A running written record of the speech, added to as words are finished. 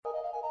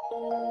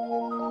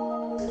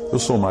Eu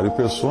sou Mário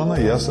Persona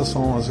e essas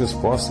são as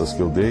respostas que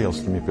eu dei aos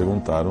que me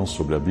perguntaram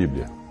sobre a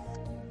Bíblia.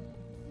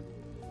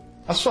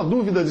 A sua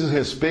dúvida diz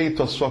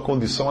respeito à sua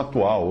condição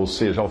atual, ou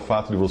seja, ao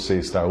fato de você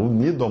estar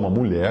unido a uma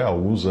mulher há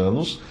alguns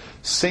anos,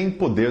 sem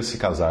poder se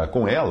casar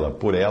com ela,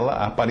 por ela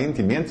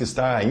aparentemente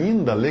estar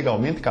ainda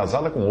legalmente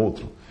casada com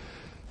outro.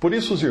 Por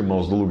isso, os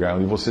irmãos do lugar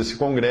onde você se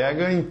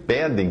congrega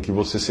impedem que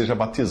você seja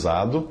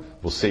batizado,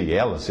 você e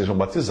ela sejam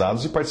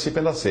batizados e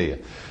participem da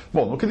ceia.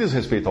 Bom, no que diz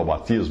respeito ao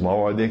batismo, a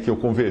ordem é que o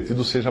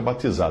convertido seja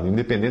batizado,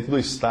 independente do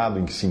estado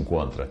em que se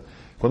encontra.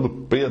 Quando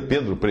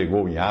Pedro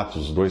pregou em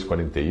Atos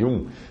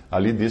 2,41,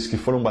 ali diz que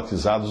foram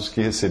batizados os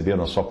que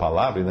receberam a sua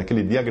palavra e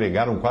naquele dia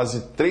agregaram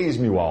quase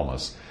 3.000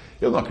 almas.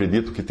 Eu não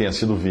acredito que tenha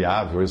sido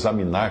viável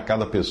examinar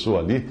cada pessoa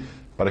ali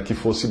para que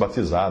fosse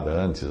batizada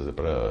antes,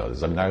 para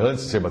examinar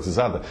antes de ser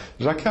batizada,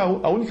 já que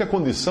a única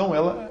condição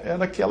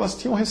era que elas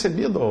tinham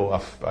recebido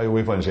o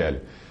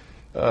Evangelho.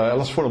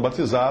 Elas foram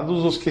batizadas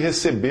os que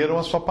receberam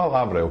a sua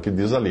palavra, é o que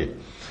diz ali.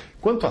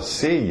 Quanto à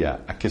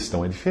ceia, a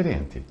questão é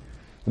diferente.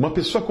 Uma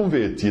pessoa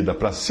convertida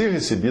para ser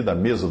recebida à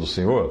mesa do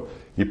Senhor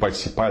e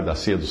participar da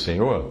ceia do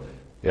Senhor,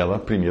 ela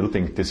primeiro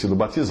tem que ter sido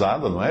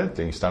batizada, não é?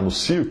 Tem que estar no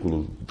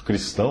círculo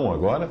cristão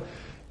agora,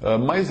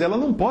 mas ela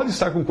não pode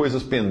estar com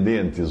coisas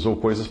pendentes ou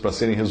coisas para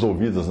serem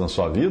resolvidas na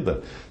sua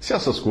vida, se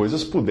essas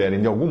coisas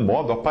puderem de algum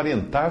modo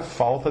aparentar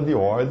falta de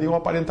ordem ou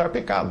aparentar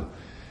pecado.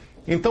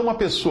 Então, uma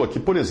pessoa que,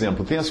 por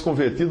exemplo, tenha se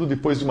convertido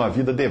depois de uma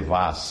vida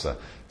devassa,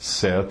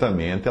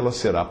 certamente ela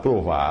será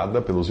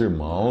provada pelos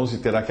irmãos e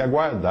terá que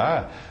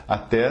aguardar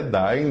até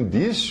dar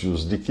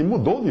indícios de que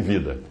mudou de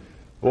vida.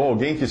 Ou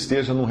alguém que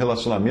esteja num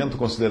relacionamento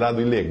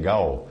considerado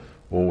ilegal,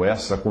 ou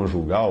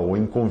extraconjugal, ou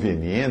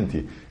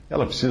inconveniente,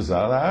 ela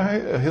precisará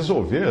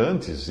resolver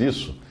antes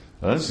isso,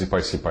 antes de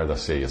participar da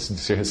ceia, de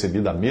ser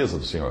recebida à mesa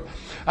do Senhor.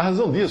 A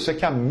razão disso é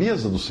que a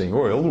mesa do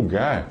Senhor é o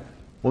lugar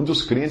onde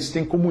os crentes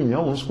têm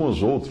comunhão uns com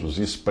os outros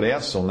e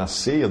expressam na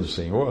ceia do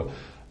Senhor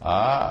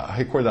a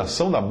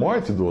recordação da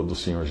morte do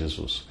Senhor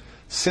Jesus.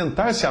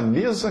 Sentar-se à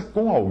mesa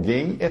com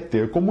alguém é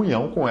ter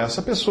comunhão com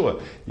essa pessoa,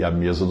 e a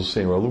mesa do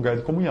Senhor é o lugar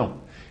de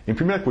comunhão. Em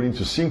 1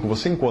 Coríntios 5,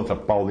 você encontra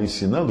Paulo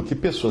ensinando que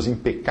pessoas em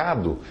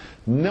pecado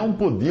não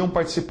podiam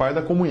participar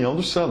da comunhão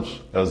dos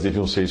santos. Elas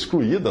deviam ser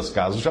excluídas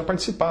caso já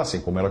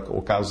participassem, como era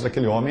o caso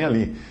daquele homem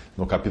ali,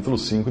 no capítulo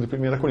 5 de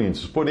 1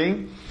 Coríntios.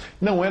 Porém,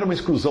 não era uma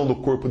exclusão do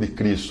corpo de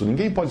Cristo.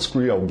 Ninguém pode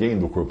excluir alguém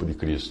do corpo de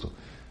Cristo.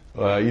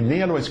 E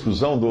nem era uma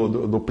exclusão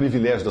do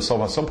privilégio da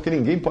salvação, porque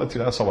ninguém pode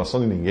tirar a salvação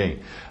de ninguém.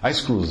 A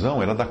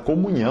exclusão era da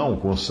comunhão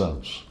com os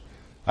santos.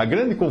 A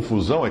grande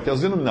confusão é que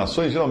as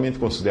denominações geralmente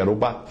consideram o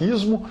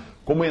batismo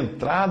como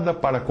entrada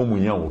para a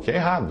comunhão, o que é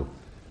errado.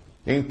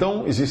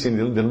 Então, existem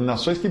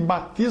denominações que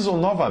batizam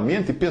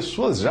novamente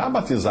pessoas já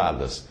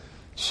batizadas,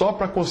 só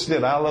para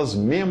considerá-las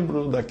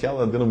membro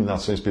daquela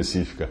denominação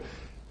específica,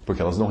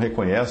 porque elas não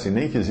reconhecem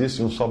nem que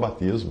existe um só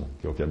batismo,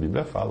 que é o que a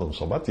Bíblia fala, um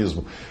só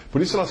batismo. Por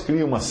isso elas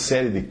criam uma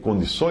série de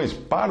condições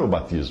para o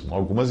batismo.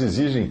 Algumas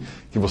exigem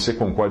que você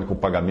concorde com o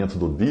pagamento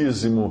do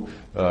dízimo,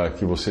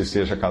 que você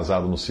esteja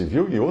casado no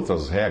civil e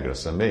outras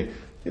regras também.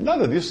 E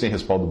nada disso tem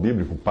respaldo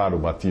bíblico para o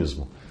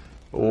batismo.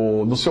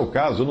 No seu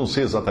caso, eu não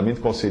sei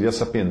exatamente qual seria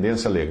essa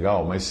pendência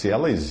legal, mas se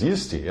ela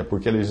existe, é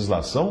porque a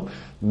legislação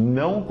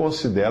não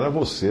considera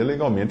você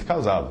legalmente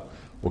casado,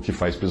 o que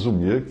faz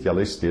presumir que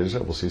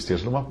você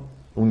esteja numa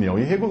união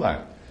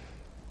irregular.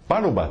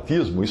 Para o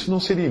batismo, isso não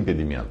seria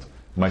impedimento,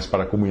 mas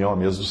para a comunhão à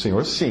mesa do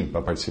Senhor, sim.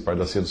 Para participar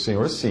da ceia do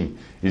Senhor, sim,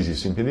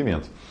 existe um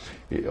impedimento.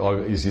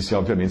 Existem,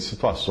 obviamente,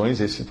 situações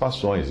e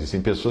situações.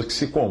 Existem pessoas que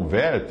se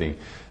convertem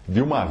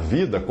de uma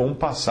vida com um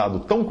passado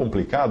tão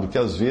complicado que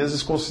às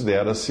vezes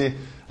considera-se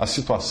a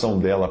situação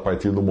dela a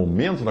partir do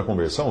momento da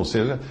conversão,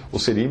 ou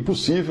seria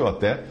impossível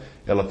até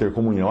ela ter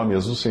comunhão à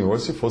mesa do Senhor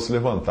se fosse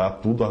levantar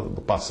tudo do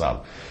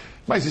passado.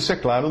 Mas isso, é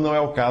claro, não é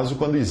o caso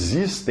quando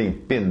existem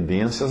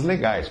pendências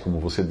legais, como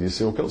você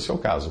disse, é o seu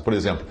caso. Por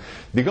exemplo,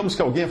 digamos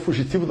que alguém é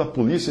fugitivo da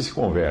polícia e se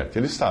converte.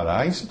 Ele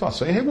estará em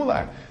situação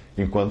irregular,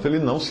 enquanto ele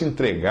não se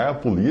entregar à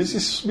polícia e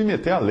se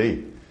submeter à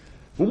lei.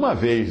 Uma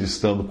vez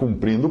estando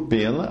cumprindo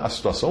pena, a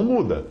situação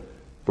muda,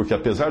 porque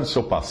apesar do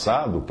seu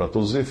passado, para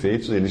todos os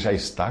efeitos, ele já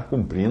está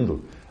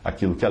cumprindo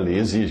aquilo que a lei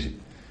exige.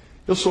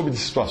 Eu soube de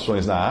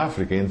situações na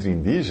África, entre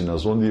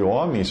indígenas, onde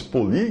homens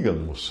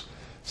polígamos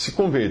se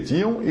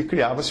convertiam e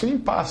criava-se um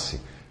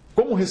impasse.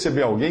 Como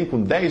receber alguém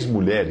com 10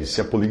 mulheres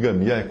se a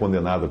poligamia é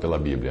condenada pela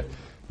Bíblia?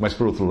 Mas,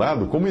 por outro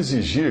lado, como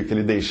exigir que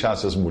ele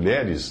deixasse as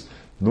mulheres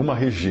numa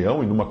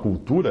região e numa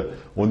cultura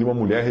onde uma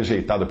mulher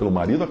rejeitada pelo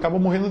marido acaba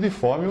morrendo de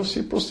fome ou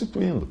se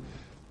prostituindo?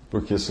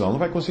 Porque senão não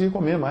vai conseguir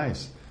comer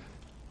mais.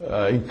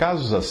 Em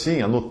casos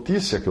assim, a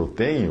notícia que eu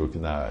tenho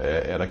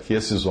era que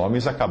esses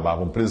homens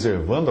acabavam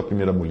preservando a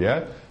primeira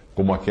mulher,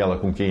 como aquela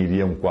com quem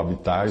iriam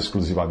coabitar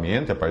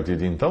exclusivamente a partir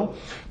de então,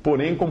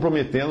 porém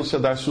comprometendo-se a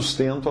dar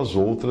sustento às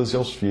outras e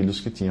aos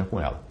filhos que tinha com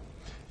ela.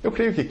 Eu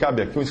creio que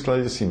cabe aqui um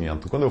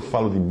esclarecimento. Quando eu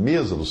falo de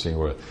mesa do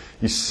Senhor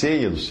e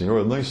ceia do Senhor,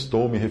 eu não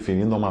estou me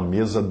referindo a uma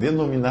mesa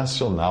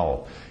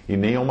denominacional e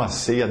nem a uma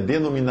ceia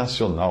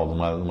denominacional,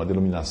 numa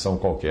denominação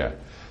qualquer.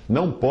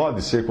 Não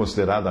pode ser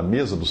considerada a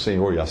mesa do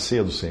Senhor e a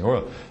ceia do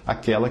Senhor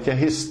aquela que é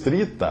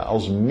restrita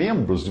aos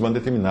membros de uma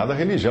determinada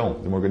religião,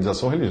 de uma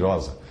organização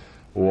religiosa,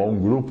 ou a um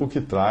grupo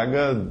que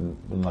traga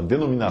uma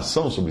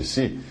denominação sobre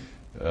si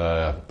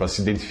para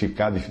se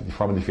identificar de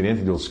forma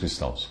diferente de outros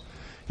cristãos.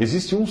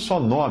 Existe um só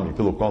nome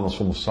pelo qual nós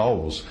fomos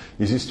salvos,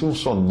 existe um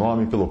só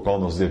nome pelo qual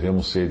nós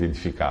devemos ser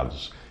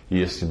identificados. E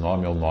este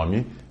nome é o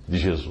nome de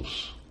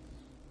Jesus.